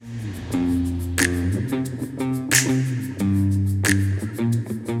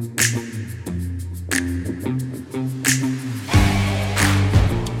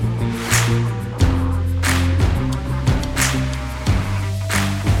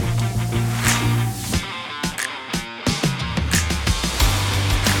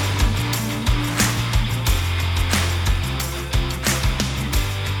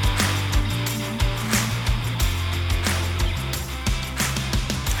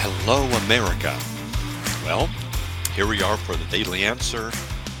Hello, America. Well, here we are for the Daily Answer.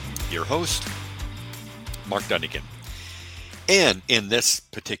 Your host, Mark Dunagan. And in this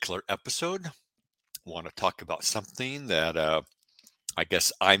particular episode, I want to talk about something that I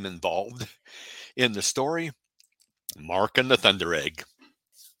guess I'm involved in the story. Mark and the Thunderegg.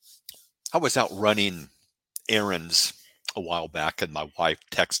 I was out running errands a while back, and my wife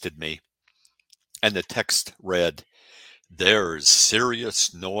texted me, and the text read, "There's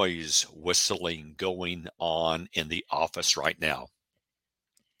serious noise whistling going on in the office right now."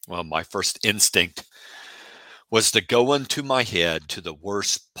 Well, my first instinct was to go into my head to the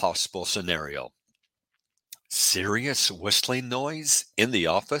worst possible scenario. Serious whistling noise in the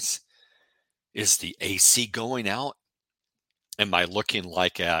office? Is the AC going out? Am I looking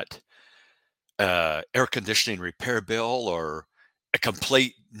like at air conditioning repair bill or a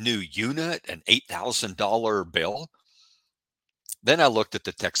complete new unit, an $8,000 bill? Then I looked at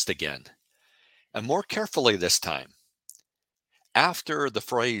the text again, and more carefully this time. After the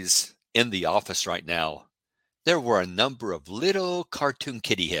phrase "in the office right now," there were a number of little cartoon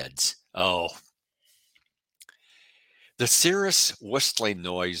kitty heads. Oh, the serious whistling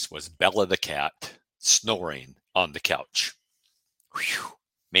noise was Bella the cat snoring on the couch. Whew,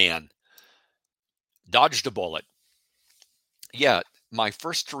 man, dodged a bullet. Yet, my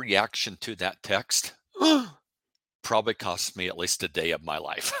first reaction to that text probably cost me at least a day of my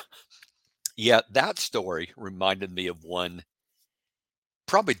life. Yet, that story reminded me of one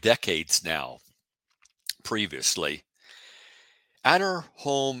probably decades now previously. At our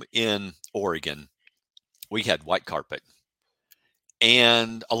home in Oregon, we had white carpet.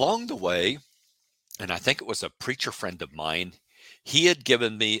 And along the way, and I think it was a preacher friend of mine, he had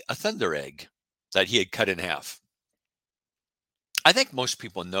given me a Thunderegg that he had cut in half. I think most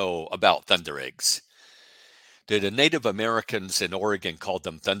people know about Thundereggs. The Native Americans in Oregon called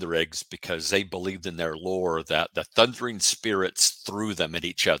them Thundereggs because they believed in their lore that the thundering spirits threw them at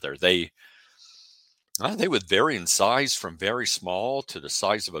each other. They would vary in size from very small to the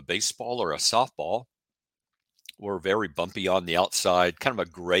size of a baseball or a softball. Were very bumpy on the outside, kind of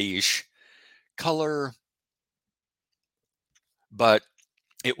a grayish color, but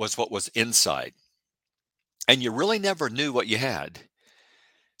it was what was inside. And you really never knew what you had.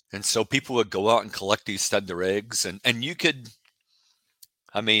 And so people would go out and collect these Thundereggs, and you could,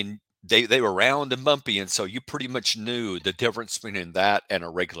 I mean, they were round and bumpy, and so you pretty much knew the difference between that and a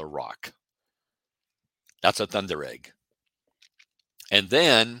regular rock. That's a Thunderegg. And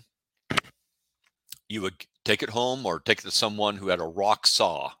then you would take it home or take it to someone who had a rock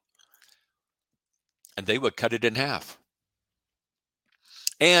saw, and they would cut it in half.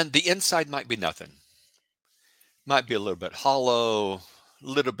 And the inside might be nothing. Might be a little bit hollow, a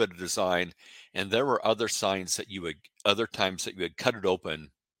little bit of design, and there were other times that you would cut it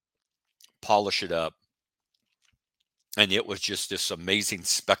open, polish it up, and it was just this amazing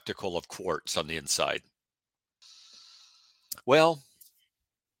spectacle of quartz on the inside. Well,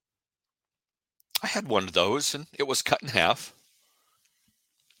 I had one of those, and it was cut in half,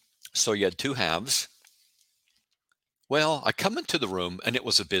 so you had two halves. Well, I come into the room, and it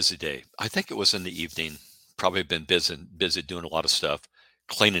was a busy day. I think it was in the evening. Probably been busy doing a lot of stuff,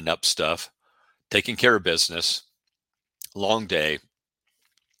 cleaning up stuff, taking care of business. Long day.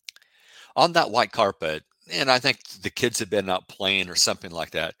 On that white carpet, and I think the kids had been out playing or something like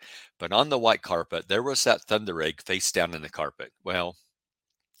that, but on the white carpet, there was that Thunderegg face down in the carpet. Well,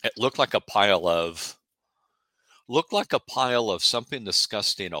 it looked like a pile of something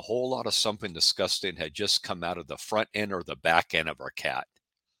disgusting. A whole lot of something disgusting had just come out of the front end or the back end of our cat.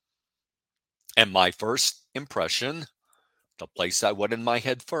 And my first impression, the place that went in my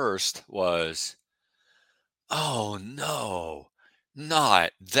head first, was, oh no,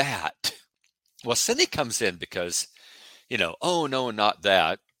 not that. Well, Cindy comes in because, oh no, not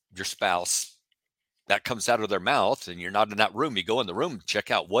that. Your spouse, that comes out of their mouth and you're not in that room. You go in the room and check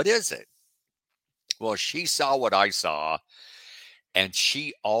out, what is it? Well, she saw what I saw, and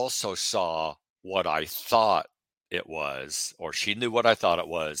she also saw what I thought it was, or she knew what I thought it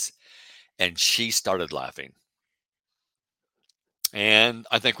was, and she started laughing. And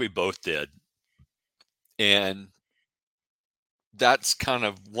I think we both did. And that's kind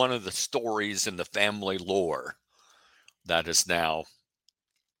of one of the stories in the family lore that is now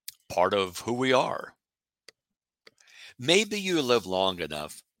part of who we are. Maybe you live long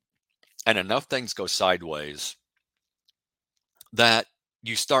enough and enough things go sideways that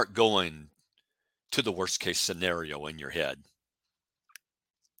you start going to the worst case scenario in your head.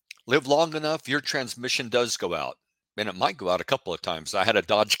 Live long enough, your transmission does go out, and it might go out a couple of times. I had a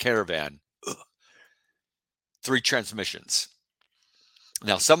Dodge Caravan, 3 transmissions.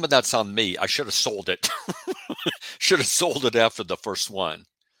 Now, some of that's on me. I should have sold it. Should have sold it after the first one.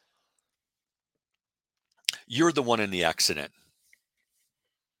 You're the one in the accident.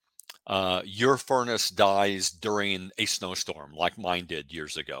 Your furnace dies during a snowstorm like mine did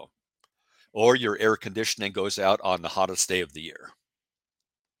years ago, or your air conditioning goes out on the hottest day of the year.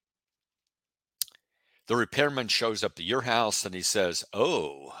 The repairman shows up to your house and he says,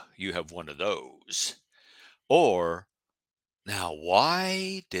 "Oh, you have one of those." Or, "Now,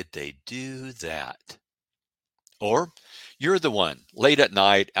 why did they do that?" Or, you're the one late at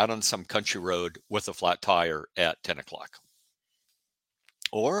night out on some country road with a flat tire at 10 o'clock.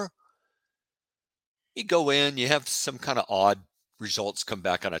 Or, you go in, you have some kind of odd results come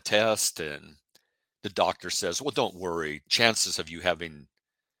back on a test, and the doctor says, "Well, don't worry. Chances of you having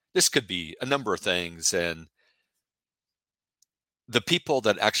this could be a number of things." And the people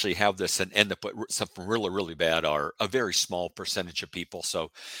that actually have this and end up with something really, really bad are a very small percentage of people.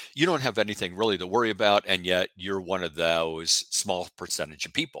 So you don't have anything really to worry about. And yet you're one of those small percentage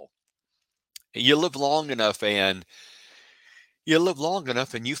of people. You live long enough and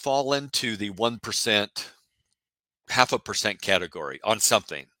you fall into the 1%, half a percent category on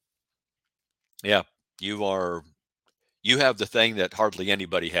something. Yeah. You are, you have the thing that hardly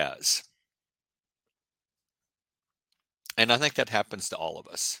anybody has. And I think that happens to all of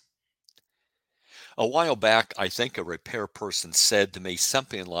us. A while back, I think a repair person said to me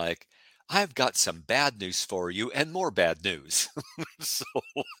something like, "I've got some bad news for you and more bad news." So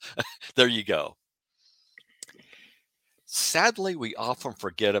there you go. Sadly, we often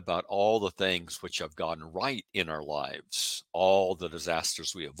forget about all the things which have gone right in our lives, all the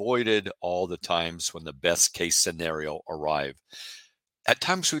disasters we avoided, all the times when the best case scenario arrived. At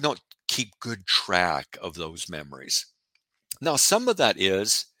times, we don't keep good track of those memories. Now, some of that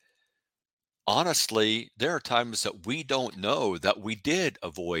is honestly, there are times that we don't know that we did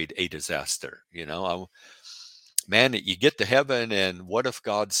avoid a disaster. Man, you get to heaven, and what if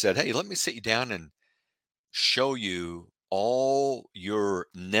God said, "Hey, let me sit you down and show you all your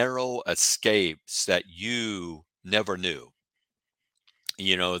narrow escapes that you never knew?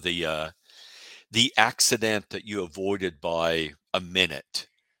 You know, the accident that you avoided by a minute,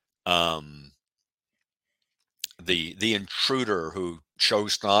 um, the intruder who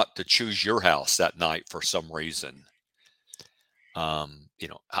chose not to choose your house that night for some reason."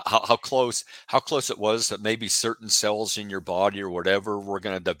 How close it was that maybe certain cells in your body or whatever were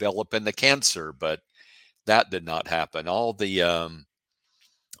going to develop into cancer, but that did not happen.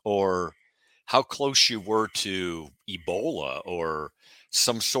 Or how close you were to Ebola or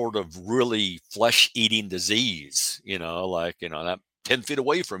some sort of really flesh-eating disease, that 10 feet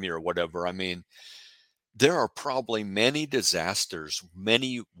away from you or whatever. I mean, there are probably many disasters,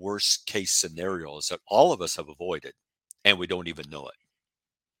 many worst case scenarios that all of us have avoided, and we don't even know it.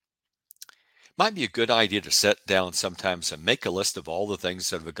 Might be a good idea to sit down sometimes and make a list of all the things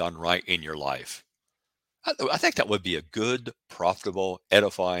that have gone right in your life. I think that would be a good, profitable,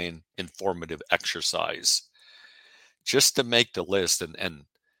 edifying, informative exercise just to make the list. And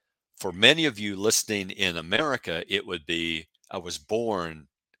for many of you listening in America, it would be I was born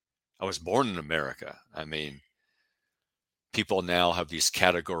in America. I mean, people now have these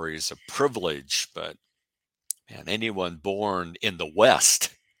categories of privilege, but man, anyone born in the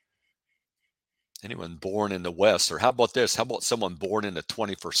West, or how about this? How about someone born in the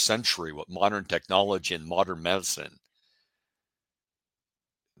 21st century with modern technology and modern medicine?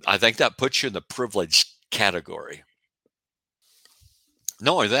 I think that puts you in the privileged category.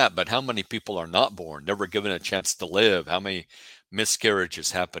 Not only that, but how many people are not born, never given a chance to live? How many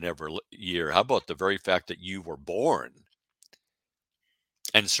miscarriages happen every year? How about the very fact that you were born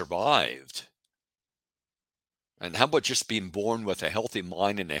and survived? And how about just being born with a healthy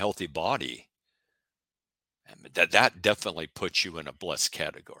mind and a healthy body? I mean, that definitely puts you in a blessed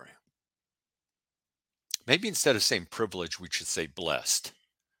category. Maybe instead of saying privilege, we should say blessed.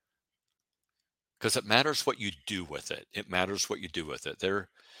 Because it matters what you do with it. It matters what you do with it.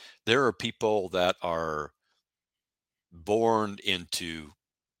 There are people that are born into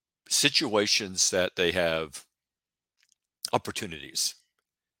situations that they have opportunities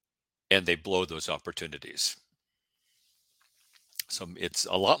and they blow those opportunities. So it's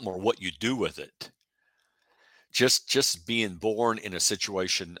a lot more what you do with it. Just being born in a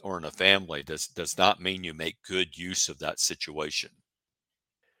situation or in a family does not mean you make good use of that situation.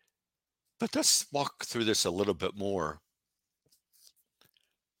 But let's walk through this a little bit more.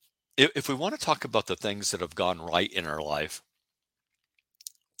 If we want to talk about the things that have gone right in our life,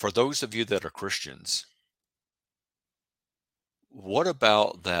 for those of you that are Christians, what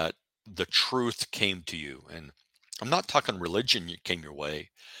about that the truth came to you? And I'm not talking religion came your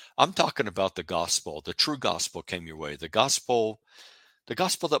way. I'm talking about the gospel. The true gospel came your way. The gospel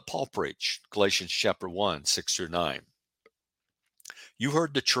that Paul preached, Galatians chapter 1, 6 through 9. You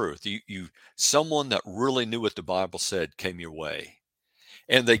heard the truth. Someone that really knew what the Bible said came your way.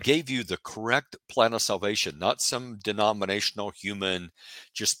 And they gave you the correct plan of salvation, not some denominational human,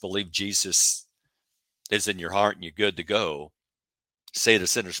 just believe Jesus is in your heart and you're good to go. Say the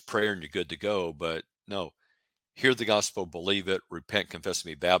sinner's prayer and you're good to go. But no, hear the gospel, believe it, repent, confess,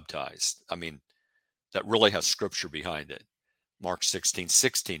 and be baptized. I mean, that really has scripture behind it. Mark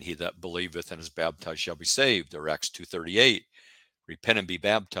 16:16, he that believeth and is baptized shall be saved. Or Acts 2:38, repent and be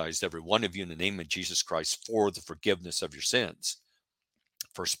baptized, every one of you, in the name of Jesus Christ for the forgiveness of your sins.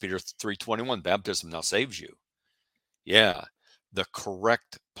 1 Peter 3:21, baptism now saves you. Yeah, the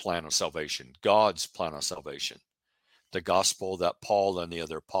correct plan of salvation, God's plan of salvation, the gospel that Paul and the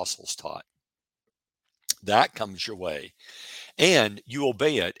other apostles taught. That comes your way, and you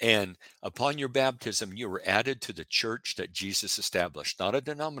obey it. And upon your baptism, you were added to the church that Jesus established, not a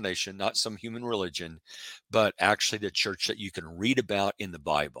denomination, not some human religion, but actually the church that you can read about in the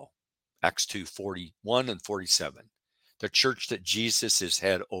Bible. Acts 2:41 and 47. The church that Jesus is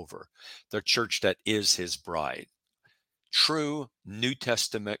head over, the church that is his bride. True New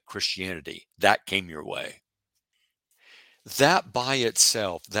Testament Christianity, that came your way. That by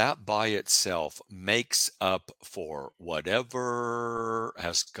itself makes up for whatever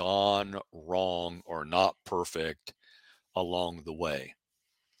has gone wrong or not perfect along the way.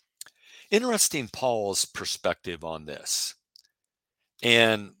 Interesting Paul's perspective on this.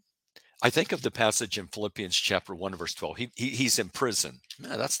 And I think of the passage in Philippians chapter 1, verse 12. He's in prison.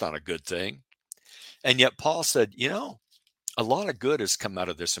 Man, that's not a good thing. And yet Paul said, a lot of good has come out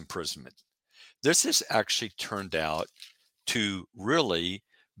of this imprisonment. This has actually turned out to really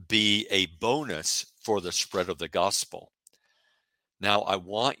be a bonus for the spread of the gospel. Now, I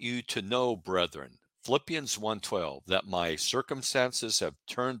want you to know, brethren, Philippians 1:12, that my circumstances have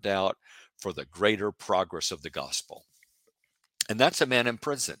turned out for the greater progress of the gospel. And that's a man in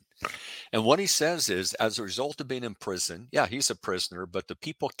prison. And what he says is, as a result of being in prison, yeah, he's a prisoner, but the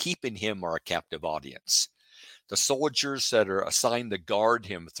people keeping him are a captive audience. The soldiers that are assigned to guard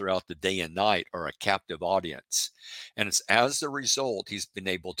him throughout the day and night are a captive audience. And it's as a result, he's been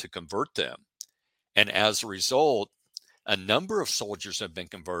able to convert them. And as a result, a number of soldiers have been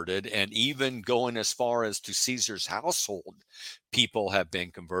converted, and even going as far as to Caesar's household, people have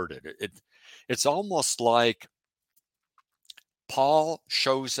been converted. It's almost like Paul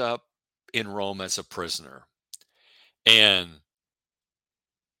shows up in Rome as a prisoner, and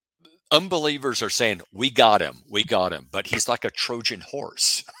unbelievers are saying, we got him, but he's like a Trojan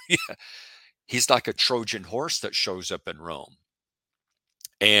horse. He's like a Trojan horse that shows up in Rome.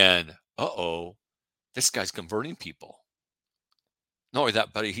 And, this guy's converting people. Not only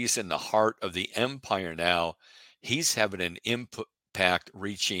that, but he's in the heart of the empire now. He's having an impact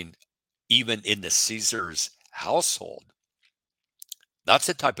reaching even in the Caesar's household. That's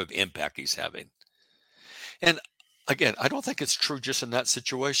the type of impact he's having. And again, I don't think it's true just in that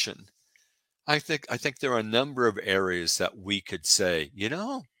situation. I think there are a number of areas that we could say,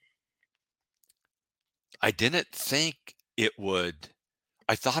 I didn't think it would.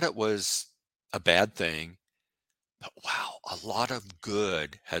 I thought it was a bad thing, but wow, a lot of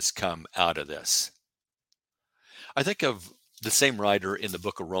good has come out of this. I think of the same writer in the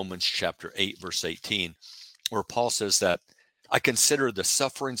book of Romans chapter 8, verse 18, where Paul says that I consider the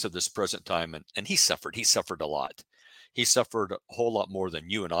sufferings of this present time, and he suffered a lot. He suffered a whole lot more than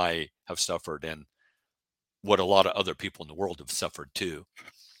you and I have suffered, and what a lot of other people in the world have suffered too.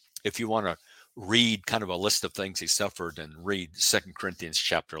 If you want to read kind of a list of things he suffered, and read 2 Corinthians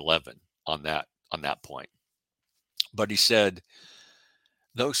chapter 11 on that point. But he said,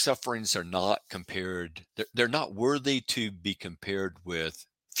 those sufferings are not compared, they're not worthy to be compared with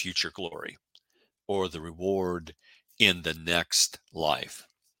future glory or the reward in the next life.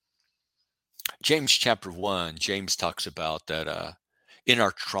 James chapter 1, James talks about that in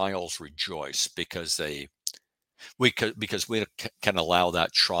our trials rejoice, because we can allow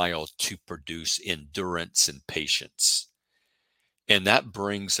that trial to produce endurance and patience. And that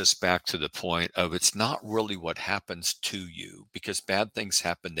brings us back to the point of, it's not really what happens to you, because bad things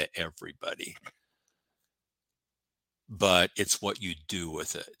happen to everybody, but it's what you do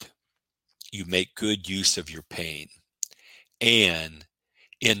with it. You make good use of your pain. And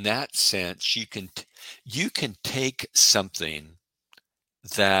in that sense, you can take something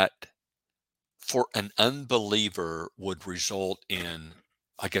that for an unbeliever would result in,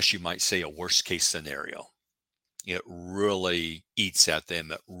 I guess you might say, a worst case scenario. It really eats at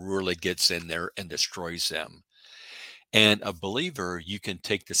them. It really gets in there and destroys them. And a believer, you can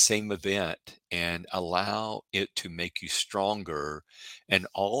take the same event and allow it to make you stronger. And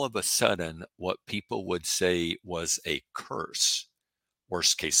all of a sudden, what people would say was a curse,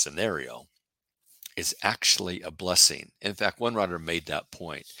 worst case scenario, is actually a blessing. In fact, one writer made that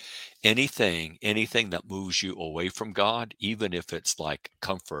point. Anything that moves you away from God, even if it's like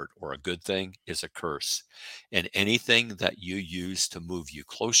comfort or a good thing, is a curse. And anything that you use to move you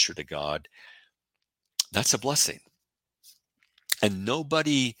closer to God, that's a blessing. And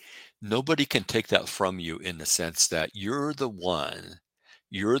nobody can take that from you, in the sense that you're the one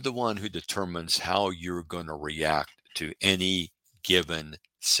who determines how you're going to react to any given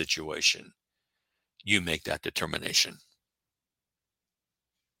situation. You make that determination.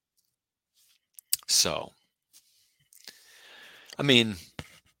 So, I mean,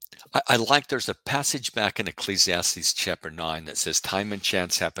 I like, there's a passage back in Ecclesiastes chapter 9 that says time and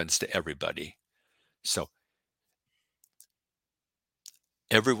chance happens to everybody. So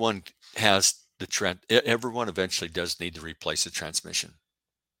everyone everyone eventually does need to replace the transmission.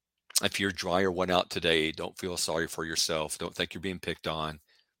 If your dryer went out today, don't feel sorry for yourself. Don't think you're being picked on.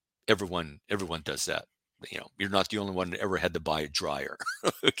 Everyone does that. You're not the only one that ever had to buy a dryer,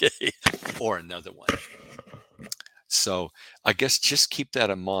 okay, or another one. So I guess just keep that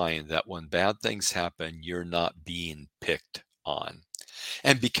in mind, that when bad things happen, you're not being picked on.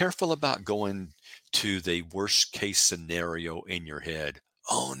 And be careful about going to the worst case scenario in your head.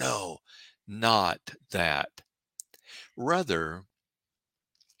 Oh no, not that. Rather,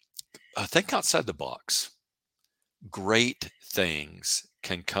 think outside the box. Great things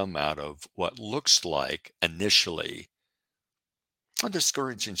can come out of what looks like initially a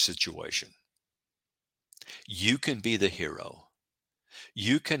discouraging situation. You can be the hero.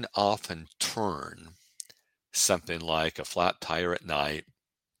 You can often turn something like a flat tire at night,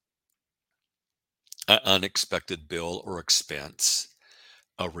 an unexpected bill or expense,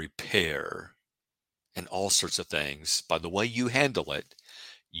 a repair, and all sorts of things. By the way you handle it,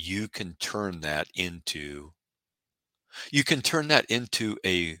 you can turn that into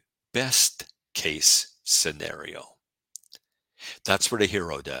a best case scenario. That's what a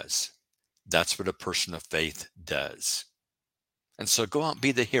hero does. That's what a person of faith does. And so go out and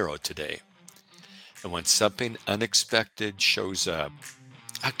be the hero today. And when something unexpected shows up,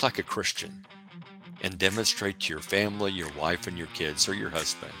 act like a Christian and demonstrate to your family, your wife and your kids, or your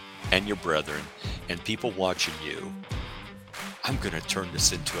husband and your brethren and people watching you, I'm going to turn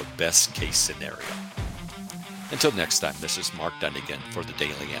this into a best case scenario. Until next time, this is Mark Dunagan for the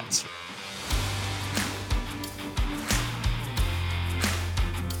Daily Answer.